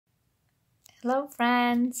Hello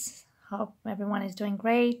friends, hope everyone is doing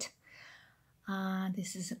great.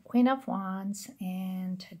 This is a Queen of Wands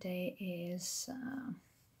and today is,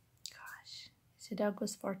 is it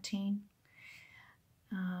August 14?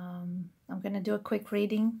 I'm going to do a quick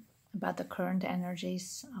reading about the current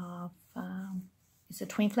energies of, it's a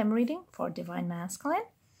twin flame reading for Divine Masculine.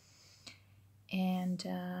 And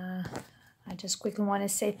I just quickly want to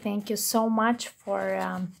say thank you so much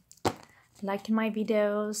for liking my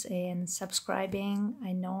videos and subscribing.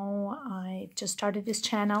 I know I just started this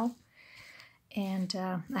channel and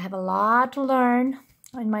I have a lot to learn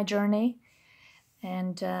in my journey,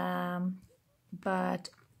 and but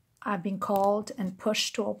I've been called and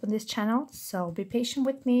pushed to open this channel, so be patient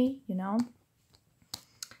with me. You know,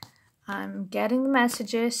 I'm getting the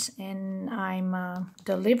messages and I'm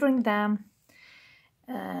delivering them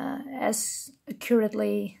as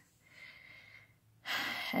accurately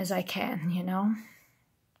as I can, you know.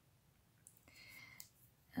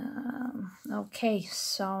 Okay,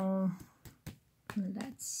 so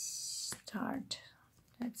let's start.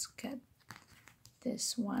 Let's get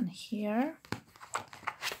this one here.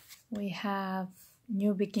 We have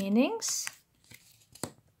new beginnings.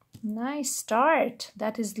 Nice start.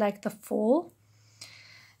 That is like the Fool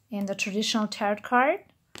in the traditional tarot card.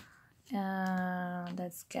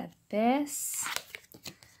 Let's get this.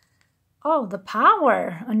 Oh, the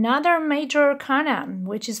Power, another major arcana,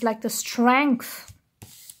 which is like the Strength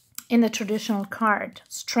in the traditional card,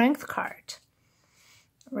 Strength card,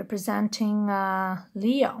 representing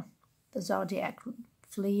Leo, the zodiac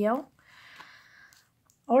Leo,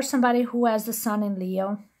 or somebody who has the sun in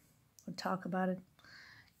Leo. We'll talk about it.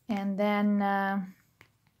 And then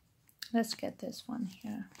let's get this one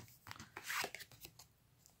here.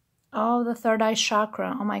 Oh, the third eye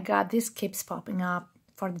chakra. Oh my God, this keeps popping up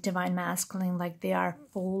for the Divine Masculine, like they are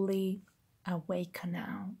fully awakened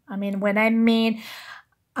now. I mean, when I mean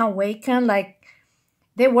awakened, like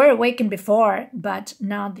they were awakened before, but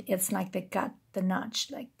now it's like they got the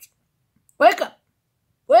nudge, like, wake up,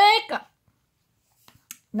 wake up.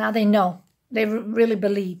 Now they know, they really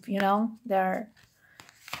believe, you know, they're,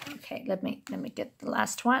 okay, let me get the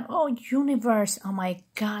last one. Oh, Universe. Oh my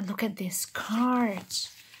God, look at these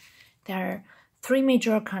cards. There are three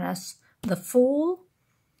major arcanas: the Fool,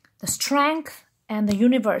 the Strength, and the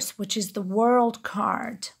Universe, which is the World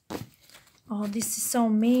card. Oh, this is so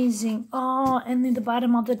amazing. Oh, and in the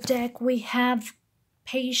bottom of the deck, we have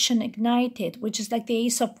Patience Ignited, which is like the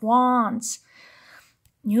Ace of Wands.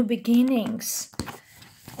 New beginnings.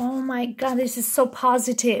 Oh my God, this is so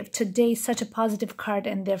positive. Today is such a positive card,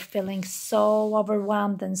 and they're feeling so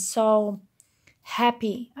overwhelmed and so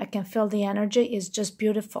happy. I can feel the energy is just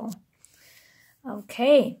beautiful.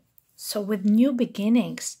 Okay, so with new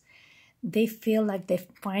beginnings, they feel like they're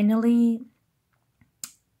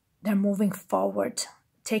moving forward,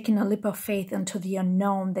 taking a leap of faith into the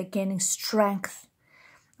unknown. They're gaining strength.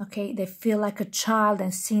 Okay, they feel like a child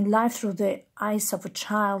and seeing life through the eyes of a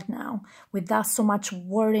child now, without so much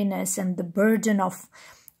worriness and the burden of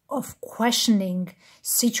questioning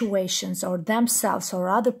situations or themselves or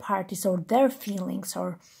other parties or their feelings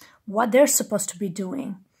or what they're supposed to be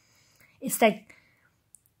doing. It's like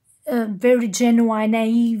a very genuine,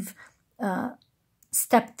 naive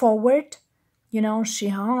step forward. You know,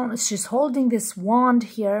 she's holding this wand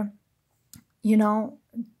here, you know,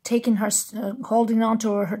 taking her, holding on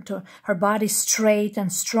to her body straight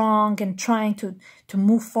and strong and trying to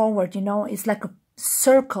move forward. You know, it's like a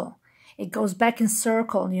circle. It goes back in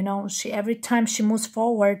circle. You know, every time she moves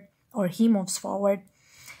forward or he moves forward,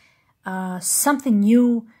 something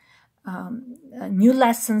new, new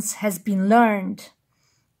lessons has been learned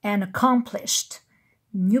and accomplished.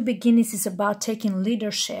 New beginnings is about taking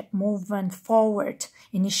leadership, moving forward,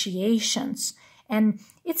 initiations. And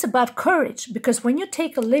it's about courage, because when you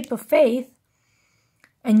take a leap of faith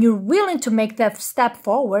and you're willing to make that step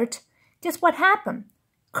forward, guess what happens?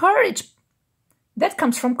 Courage. That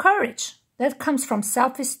comes from courage. That comes from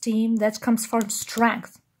self-esteem. That comes from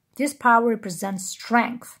strength. This power represents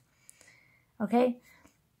strength. Okay?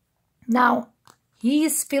 Now, he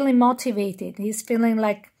is feeling motivated. He's feeling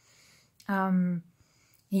like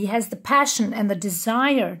he has the passion and the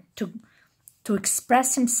desire to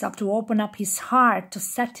express himself, to open up his heart, to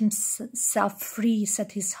set himself free,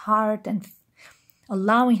 set his heart, and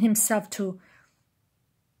allowing himself to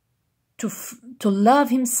love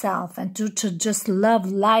himself and to just love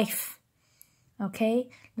life. Okay?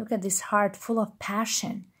 Look at this heart full of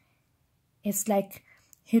passion. It's like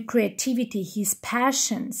his creativity, his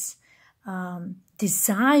passions,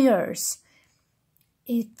 desires.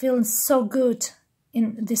 It feels so good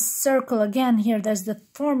in this circle again here, there's the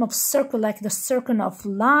form of circle, like the circle of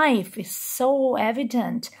life is so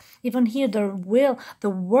evident. Even here, the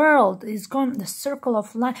world is gone, the circle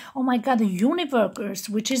of life. Oh my God, the universe,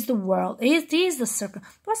 which is the world, it is the circle.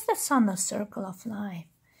 What's the sun, the circle of life?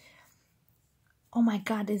 Oh my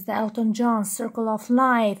God, is the Elton John circle of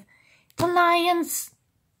life. The Lion's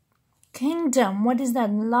Kingdom. What is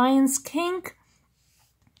that? Lion's King?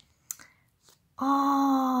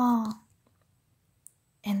 Oh.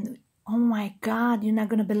 And oh my God, you're not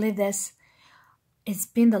going to believe this. It's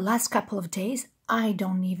been the last couple of days. I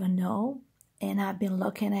don't even know. And I've been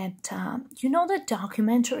looking at, you know, the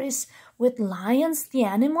documentaries with lions, the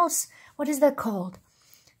animals? What is that called?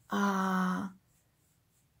 What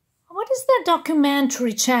is that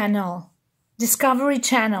documentary channel? Discovery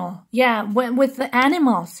Channel. Yeah, with the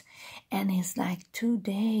animals. And it's like 2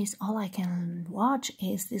 days, all I can watch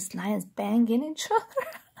is these lions banging each other.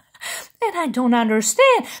 And I don't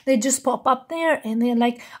understand. They just pop up there and they're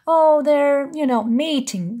like, oh, they're, you know,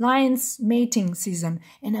 mating, lions mating season.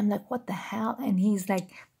 And I'm like, what the hell? And he's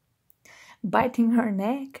like biting her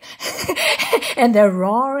neck and they're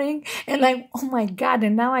roaring and like, oh my God.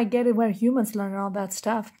 And now I get it where humans learn all that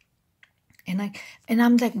stuff. And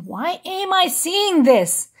I'm like, why am I seeing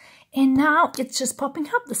this? And now it's just popping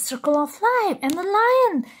up, the circle of life and the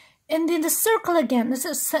lion. And then the circle again.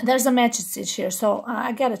 There's a message here. So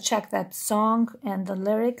I got to check that song and the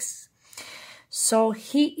lyrics. So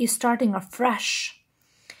he is starting afresh.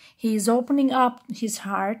 He is opening up his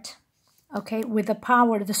heart, okay, with the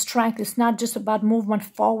power, the strength. It's not just about movement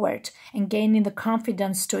forward and gaining the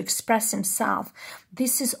confidence to express himself.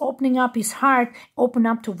 This is opening up his heart, open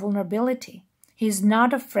up to vulnerability. He's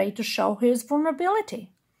not afraid to show his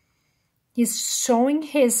vulnerability. He's showing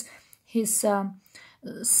his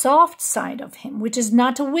soft side of him, which is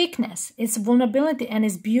not a weakness. It's vulnerability and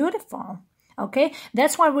it's beautiful. Okay,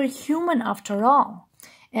 that's why we're human after all.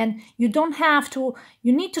 And you don't have to.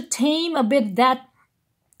 You need to tame a bit that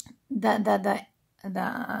the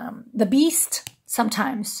beast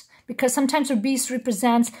sometimes, because sometimes the beast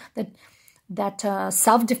represents that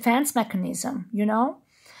self-defense mechanism. You know,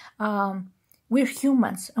 we're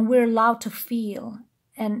humans and we're allowed to feel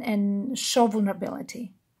and show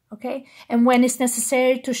vulnerability. Okay, and when it's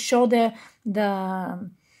necessary to show the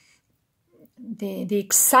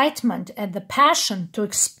excitement and the passion to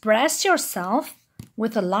express yourself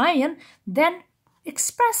with a lion, then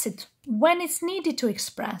express it when it's needed to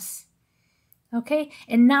express. Okay,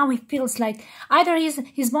 and now he feels like either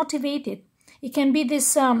he's motivated. It can be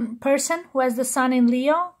this person who has the sun in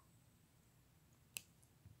Leo.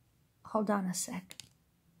 Hold on a sec.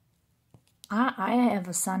 I have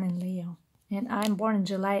a sun in Leo. And I'm born on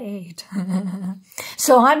July 8th.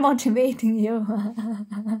 So I'm motivating you.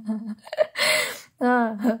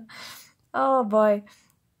 Oh boy.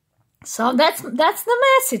 So that's the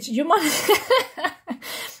message.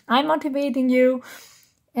 I'm motivating you.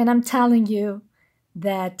 And I'm telling you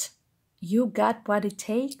that you got what it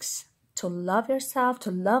takes to love yourself,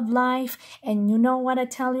 to love life. And you know what I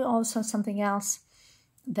tell you also, something else,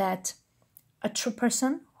 that a true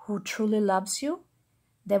person who truly loves you,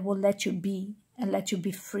 that will let you be and let you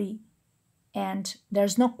be free. And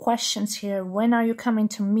there's no questions here. When are you coming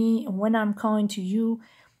to me? When I'm coming to you?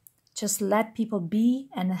 Just let people be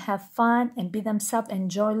and have fun and be themselves,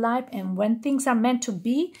 enjoy life. And when things are meant to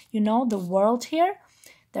be, you know, the world here,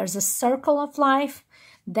 there's a circle of life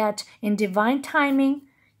that in divine timing,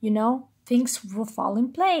 you know, things will fall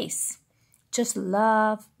in place. Just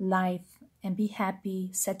love life and be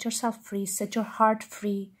happy. Set yourself free. Set your heart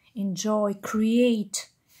free. Enjoy, create.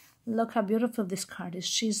 Look how beautiful this card is.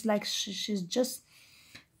 She's like, she's just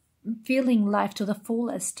feeling life to the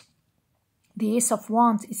fullest. The Ace of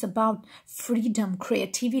Wands is about freedom,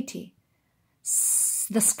 creativity.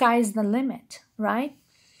 The sky is the limit, right?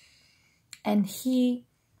 And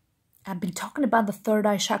I've been talking about the third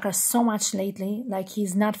eye chakra so much lately, like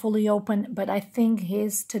he's not fully open, but I think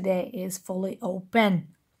his today is fully open.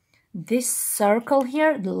 This circle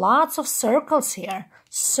here, lots of circles here.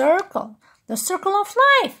 Circle, the circle of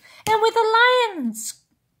life. And with the Lion's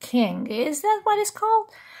King, is that what it's called?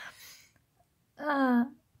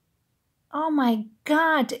 Oh my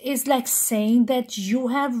God, it's like saying that you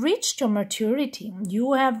have reached your maturity.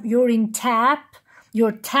 You're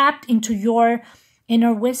tapped into your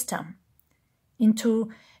inner wisdom,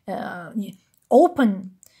 into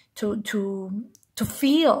open to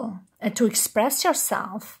feel and to express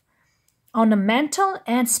yourself on a mental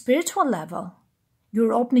and spiritual level.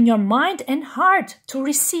 You're opening your mind and heart to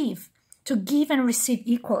receive, to give and receive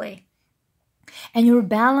equally. And you're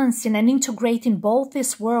balancing and integrating both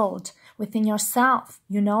this world within yourself,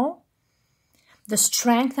 you know? the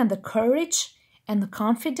strength and the courage and the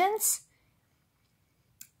confidence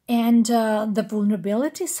and the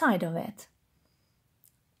vulnerability side of it.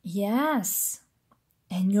 Yes.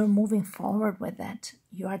 And you're moving forward with that.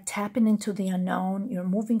 You are tapping into the unknown. You're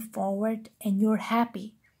moving forward and you're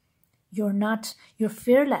happy. You're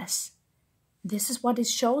fearless. This is what it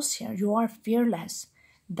shows here. You are fearless.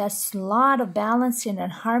 That's a lot of balancing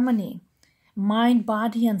and harmony. Mind,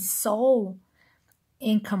 body, and soul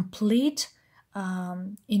in complete,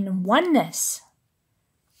 in oneness.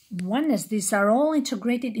 Oneness. These are all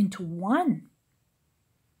integrated into one.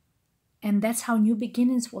 And that's how new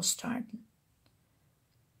beginnings will start.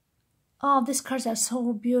 Oh, these cards are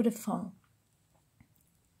so beautiful.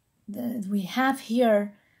 We have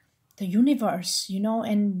here the universe, you know,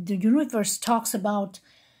 and the universe talks about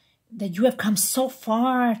that you have come so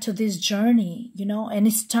far to this journey, you know, and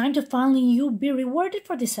it's time to finally you be rewarded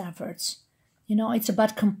for these efforts. You know, it's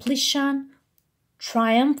about completion,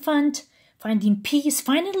 triumphant, finding peace,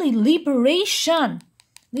 finally liberation.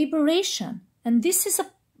 And this is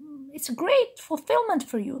it's a great fulfillment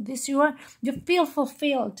for you. You feel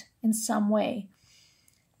fulfilled in some way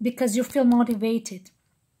because you feel motivated.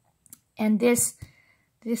 And this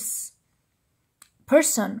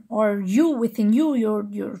person or you within you,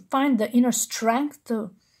 you find the inner strength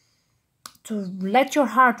to let your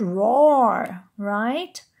heart roar,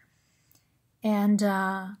 right? And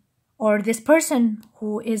or this person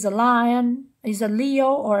who is a lion, is a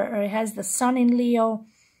Leo, or has the sun in Leo,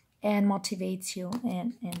 and motivates you,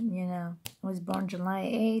 and you know, was born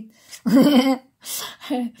July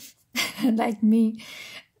 8th, like me.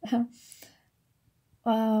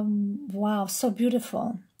 Wow, so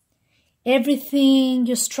beautiful. Everything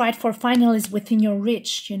you strive for finally is within your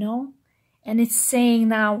reach, you know? And it's saying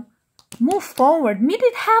now, move forward, meet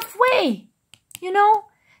it halfway, you know?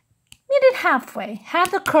 Meet it halfway,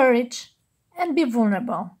 have the courage and be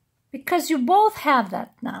vulnerable, because you both have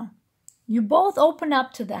that now. You both open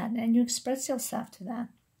up to that and you express yourself to that.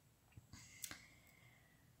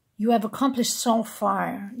 You have accomplished so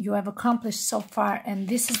far. You have accomplished so far. And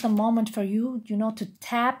this is the moment for you, you know, to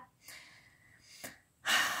tap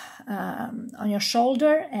on your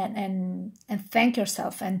shoulder and thank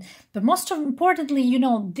yourself. But most importantly, you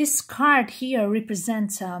know, this card here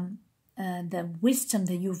represents the wisdom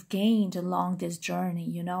that you've gained along this journey,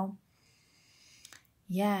 you know.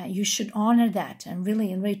 Yeah, you should honor that and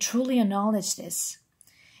really truly acknowledge this.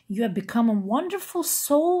 You have become a wonderful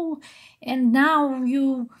soul, and now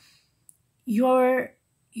you're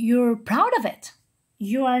proud of it.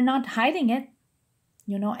 You are not hiding it,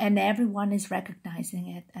 you know, and everyone is recognizing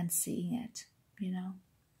it and seeing it, you know.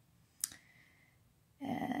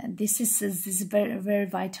 This is very, very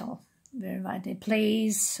vital. Very vital. It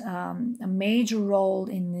plays a major role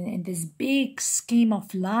in this big scheme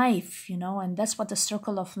of life, you know, and that's what the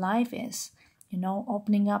circle of life is, you know,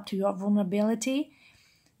 opening up to your vulnerability.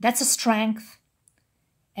 That's a strength,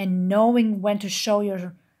 and knowing when to show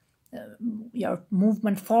your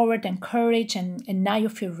movement forward and courage, and now you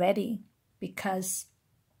feel ready, because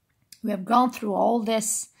we have gone through all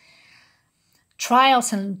this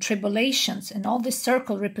trials and tribulations, and all this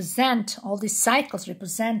circle represent, all these cycles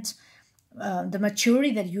represent the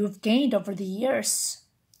maturity that you've gained over the years.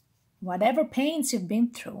 Whatever pains you've been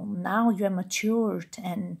through, now you are matured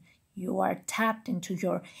and you are tapped into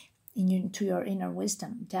your inner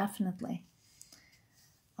wisdom, definitely.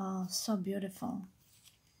 Oh, so beautiful.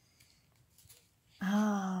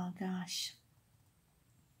 Oh, gosh.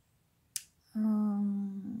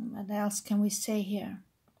 What else can we say here?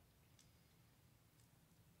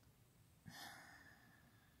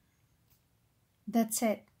 That's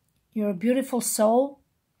it. You're a beautiful soul,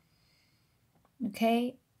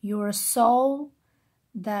 okay? You're a soul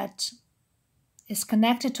that is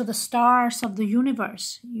connected to the stars of the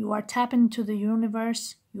universe. You are tapping into the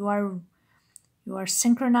universe. You are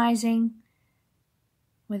synchronizing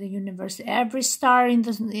with the universe. Every star in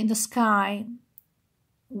the sky,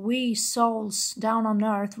 we souls down on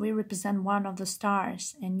earth, we represent one of the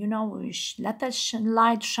stars. And you know, we let that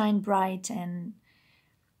light shine bright, and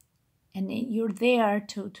you're there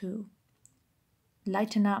to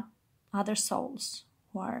lighten up other souls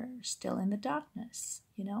who are still in the darkness,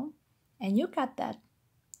 you know? And you got that.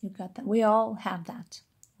 You got that. We all have that.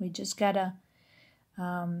 We just gotta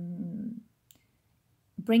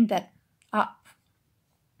bring that up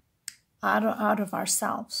out of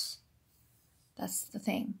ourselves. That's the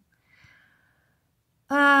thing.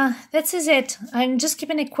 This is it. I'm just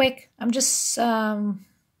keeping it quick. I'm just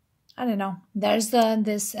I don't know. There's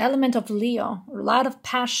this element of Leo, a lot of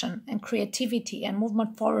passion and creativity and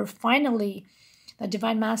movement forward. Finally, The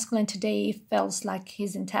divine masculine today feels like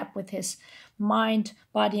he's in tap with his mind,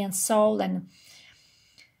 body, and soul, and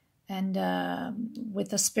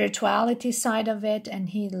with the spirituality side of it, and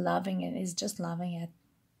he's loving it. He's just loving it.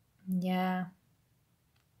 Yeah.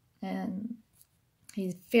 And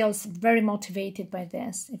he feels very motivated by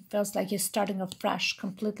this. It feels like he's starting a fresh,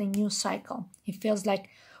 completely new cycle. He feels like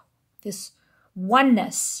this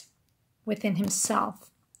oneness within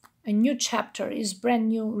himself. A new chapter is brand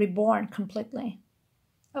new, reborn completely.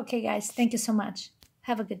 Okay, guys, thank you so much.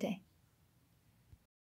 Have a good day.